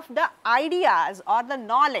lineage of the ideas or the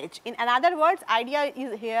knowledge. In other words, idea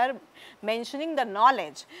is here mentioning the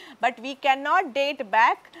knowledge, but we cannot date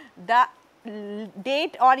back the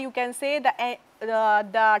date, or you can say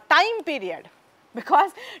the time period,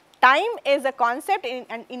 because time is a concept in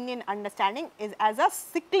an Indian understanding is as a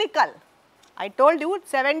cyclical. I told you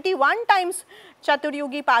 71 times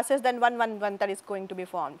Chaturyugi passes, then one Manvantar is going to be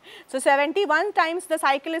formed. So 71 times the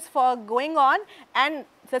cycle is going on, and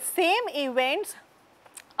the same events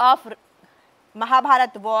of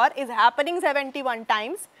Mahabharat war is happening 71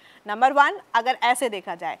 times. Number one, agar aise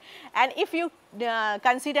dekha jaye. And if you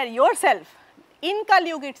consider yourself in Kali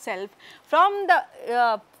Yuga itself, from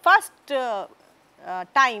the first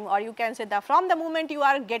time, or you can say that from the moment you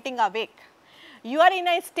are getting awake, you are in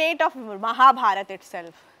a state of Mahabharat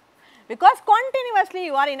itself, because continuously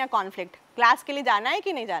you are in a conflict. Class के लिए जाना है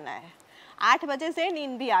कि नहीं जाना है, 8 बजे से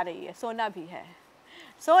नींद भी आ रही है, सोना भी है,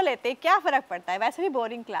 सो लेते, क्या फ़र्क पड़ता है, वैसे भी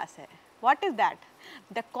बोरिंग क्लास है. What is that?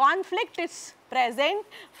 The conflict is present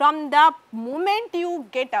from the moment you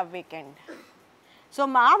get awakened. So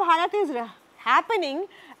Mahabharata is happening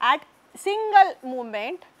at single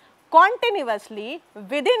moment continuously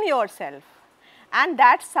within yourself, and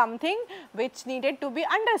that's something which needed to be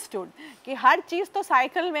understood कि हर चीज़ तो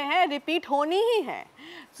cycle में है, repeat होनी ही है.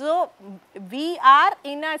 So we are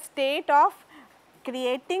in a state of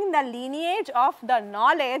creating the lineage of the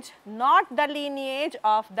knowledge, not the lineage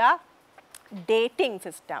of the dating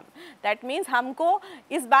system. That means हमको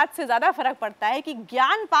इस बात से ज़्यादा फ़र्क पड़ता है कि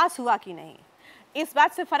ज्ञान पास हुआ कि नहीं, इस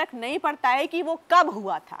बात से फ़र्क नहीं पड़ता है कि वो कब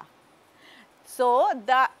हुआ था. So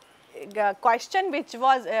the question which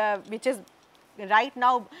is right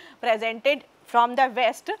now presented from the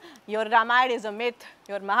West, your Ramayana is a myth,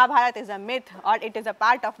 your Mahabharata is a myth, or it is a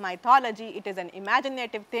part of mythology, it is an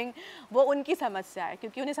imaginative thing, वो उनकी समस्या है,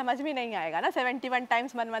 क्योंकि उन्हें समझ में नहीं आएगा ना 71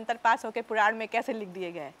 times मनवंतर पास होके पुराण में कैसे लिख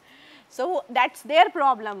दिए गए. So that's their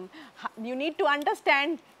problem. You need to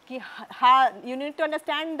understand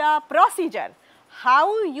the procedure,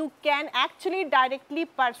 how you can actually directly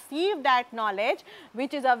perceive that knowledge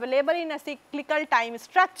which is available in a cyclical time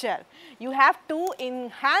structure. You have to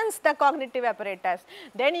enhance the cognitive apparatus,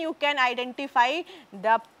 then you can identify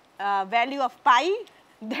the value of pi,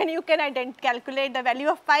 then you can calculate the value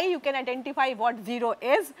of pi, you can identify what 0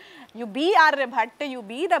 is. You be Aryabhatta, you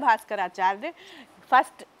be the Bhaskaracharya,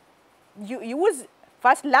 first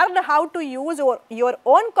learn how to use your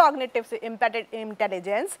own cognitive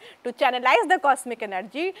intelligence to channelize the cosmic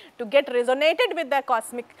energy, to get resonated with the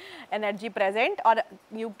cosmic energy present, or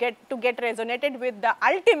you get resonated with the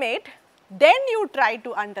ultimate, then you try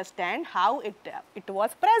to understand how it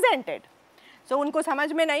was presented. So उनको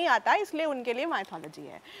समझ में नहीं आता, इसलिए उनके लिए mythology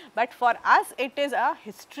है. But for us it is a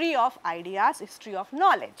history of ideas, history of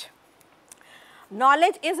knowledge.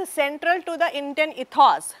 Knowledge is central to the Indian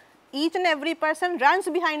ethos. Each and every person runs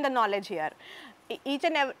behind the knowledge here.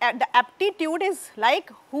 The aptitude is like,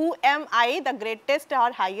 who am I, the greatest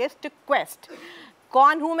or highest quest.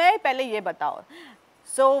 कौन हूँ मैं, पहले ये बताओ.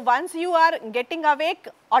 So once you are getting awake,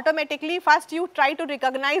 automatically first you try to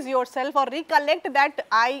recognize yourself or recollect that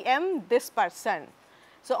I am this person.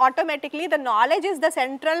 So automatically the knowledge is the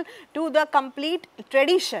central to the complete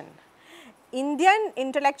tradition. Indian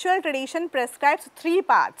intellectual tradition prescribes 3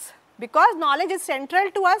 paths. Because knowledge is central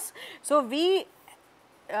to us, so we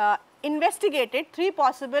investigated 3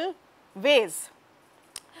 possible ways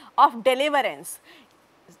of deliverance.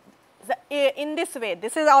 In this way,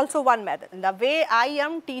 this is also one method. The way I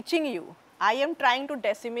am teaching you, I am trying to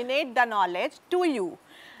disseminate the knowledge to you.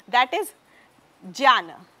 That is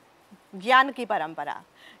Jnāna, ज्ञान की परंपरा.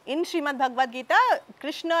 In Srimad Bhagavad Gita,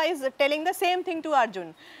 Krishna is telling the same thing to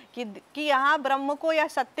Arjun कि यहाँ ब्रह्म को या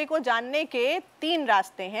सत्य को जानने के 3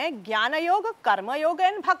 रास्ते हैं, ज्ञान योग, कर्म योग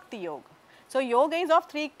and भक्ति योग. So yoga is of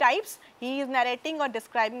 3 types. He is narrating or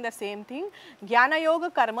describing the same thing, Jnāna yoga,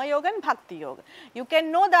 karma yoga and bhakti yoga. You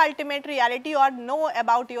can know the ultimate reality or know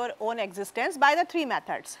about your own existence by the 3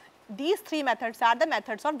 methods. These 3 methods are the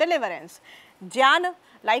methods of deliverance. Jnāna,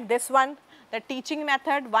 like this one, the teaching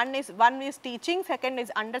method, one is teaching, second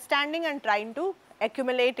is understanding and trying to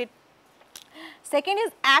accumulate it. Second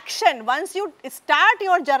is action. Once you start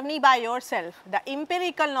your journey by yourself, the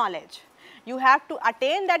empirical knowledge, you have to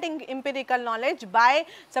attain that empirical knowledge by,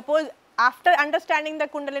 suppose after understanding the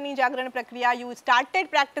Kundalini Jagrana Prakriya, you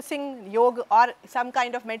started practicing yoga or some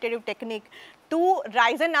kind of meditative technique to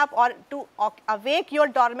risen up or to awake your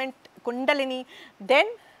dormant Kundalini, then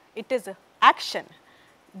it is action,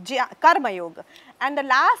 karma yoga. And the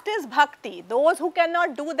last is bhakti. Those who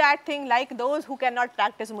cannot do that thing, like those who cannot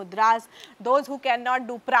practice mudras, those who cannot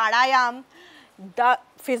do pranayam, the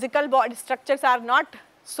physical body structures are not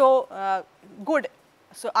so good,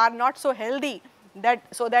 so are not so healthy that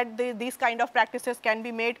these kind of practices can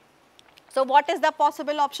be made. So what is the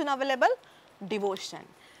possible option available? Devotion.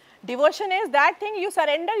 Devotion is that thing you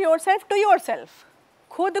surrender yourself to yourself.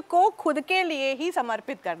 खुद को खुद के लिए ही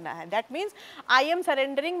समर्पित करना है. That means I am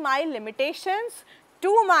surrendering my limitations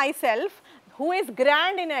to myself who is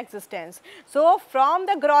grand in existence. So from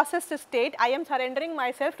the grossest state, I am surrendering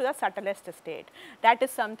myself to the subtlest state. That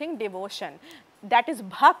is something devotion. That is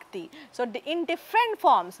bhakti. So in different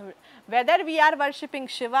forms, whether we are worshipping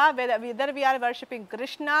Shiva, whether we are worshipping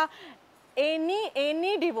Krishna,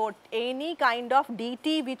 any devote, any kind of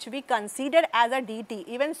deity which we consider as a deity,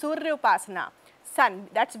 even Surya Upasana, sun.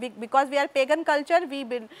 That's because we are pagan culture, we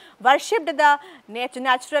worshipped the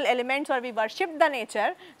natural elements, or we worshipped the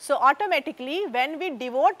nature. So automatically when we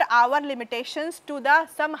devote our limitations to the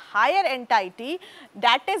some higher entity,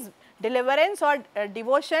 that is deliverance or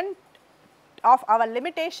devotion of our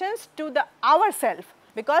limitations to the ourself,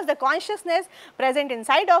 because the consciousness present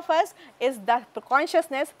inside of us is the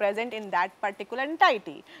consciousness present in that particular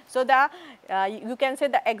entity. So the you can say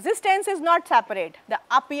the existence is not separate, the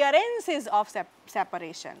appearance is of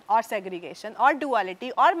separation or segregation or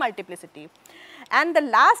duality or multiplicity. And the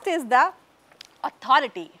last is the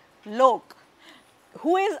authority, lok,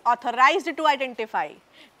 who is authorized to identify.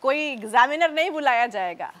 कोई examiner नहीं बुलाया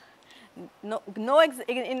जाएगा. No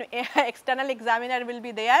external examiner will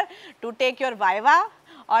be there to take your viva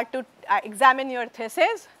or to examine your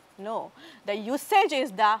thesis. No, the usage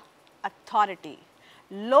is the authority.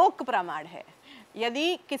 लोक प्रमाण है.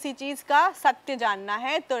 यदि किसी चीज़ का सत्य जानना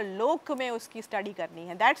है तो लोक में उसकी स्टडी करनी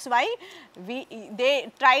है. That's why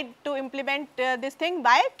they tried to implement this thing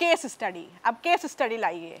by case study. अब case study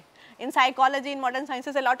लाइए. In psychology, in modern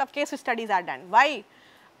sciences, a lot of case studies are done. Why?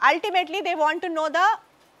 Ultimately, they want to know the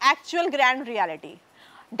actual grand reality.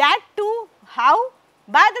 That too, how?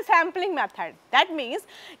 By the sampling method. That means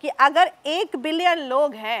कि अगर 1 billion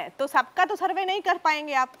लोग हैं तो सबका तो सर्वे नहीं कर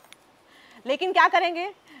पाएंगे आप, लेकिन क्या करेंगे?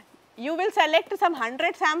 You will select some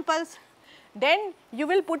 100 samples, then you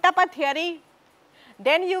will put up a theory,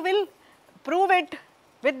 then you will prove it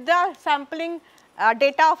with the sampling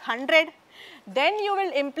data of 100, then you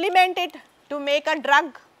will implement it to make a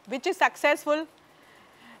drug which is successful,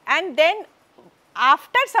 and then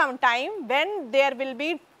after some time when there will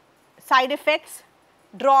be side effects,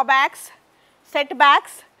 drawbacks,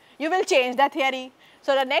 setbacks, you will change the theory.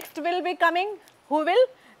 So the next will be coming who will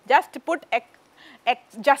just put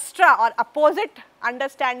extra or opposite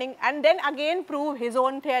understanding and then again prove his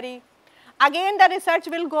own theory. Again the research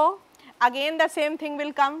will go, again the same thing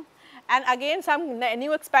will come, and again some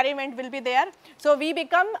new experiment will be there. So we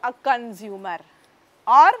become a consumer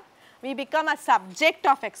or we become a subject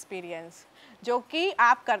of experience, जो कि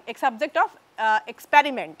आप कर एक subject of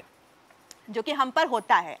experiment जो कि हम पर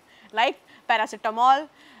होता है, लाइक पैरासिटामॉल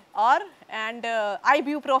और and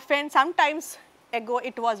ibuprofen. Sometimes ago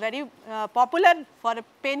it was very popular for a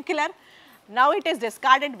painkiller, now it is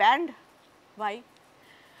discarded, banned. Why?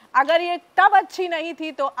 अगर ये तब अच्छी नहीं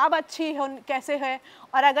थी तो अब अच्छी कैसे है,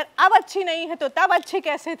 और अगर अब अच्छी नहीं है तो तब अच्छी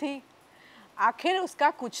कैसे थी? आखिर उसका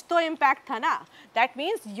कुछ तो impact था ना. That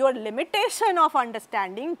means your limitation of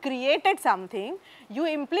understanding created something, you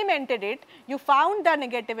implemented it, you found the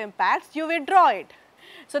negative impacts, you withdraw it.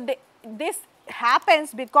 So this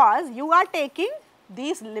happens because you are taking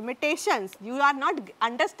these limitations, you are not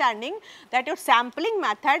understanding that your sampling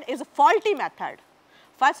method is a faulty method.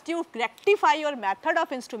 First you rectify your method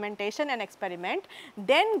of instrumentation and experiment,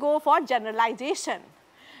 then go for generalization.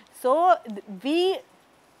 So we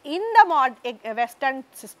in the Western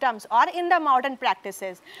systems or in the modern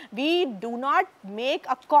practices, we do not make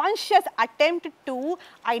a conscious attempt to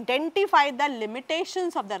identify the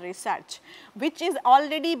limitations of the research, which is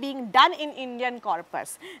already being done in Indian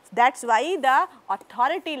corpus. That's why the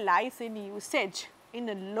authority lies in usage, in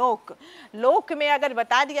लोक. लोक में अगर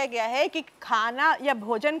बता दिया गया है कि खाना या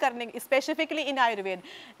भोजन करने, specifically in Ayurveda,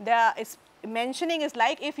 the mentioning is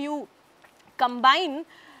like if you combine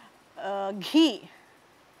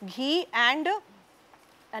ghee and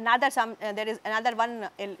another there is another one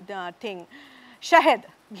thing, शहद,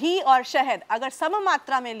 घी और शहद अगर सम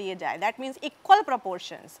मात्रा में लिए जाए, that means equal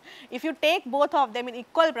proportions. If you take both of them in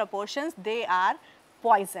equal proportions, they are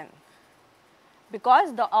poison,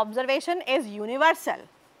 because the observation is universal.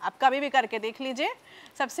 आप कभी भी करके देख लीजिए,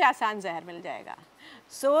 सबसे आसान जहर मिल जाएगा.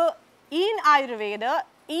 So in Ayurveda,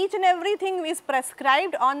 each and everything is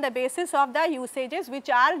prescribed on the basis of the usages which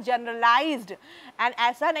are generalized, and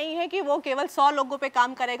ऐसा नहीं है कि वो केवल 100 लोगों पे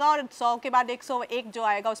काम करेगा और 100 के बाद 101 जो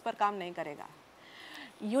आएगा उस पर काम नहीं करेगा.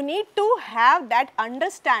 You need to have that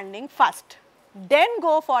understanding first, then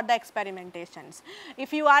go for the experimentations.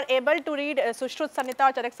 If you are able to read Sushruta Samhita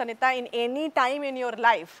or Charak Samhita in any time in your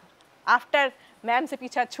life, after ma'am से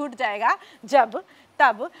पीछा छूट जाएगा जब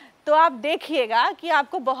तब, तो आप देखिएगा कि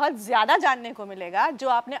आपको बहुत ज़्यादा जानने को मिलेगा जो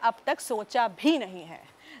आपने अब तक सोचा भी नहीं है.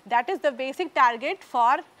 That is the basic target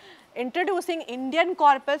for introducing Indian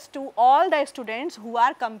corpus to all the students who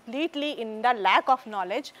are completely in the lack of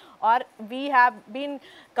knowledge, or we have been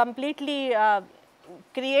completely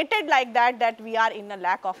created like that we are in a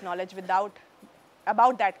lack of knowledge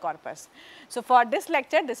about that corpus. So for this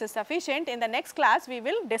lecture this is sufficient. In the next class we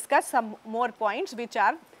will discuss some more points which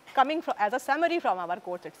are coming as a summary from our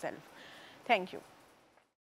course itself. Thank you.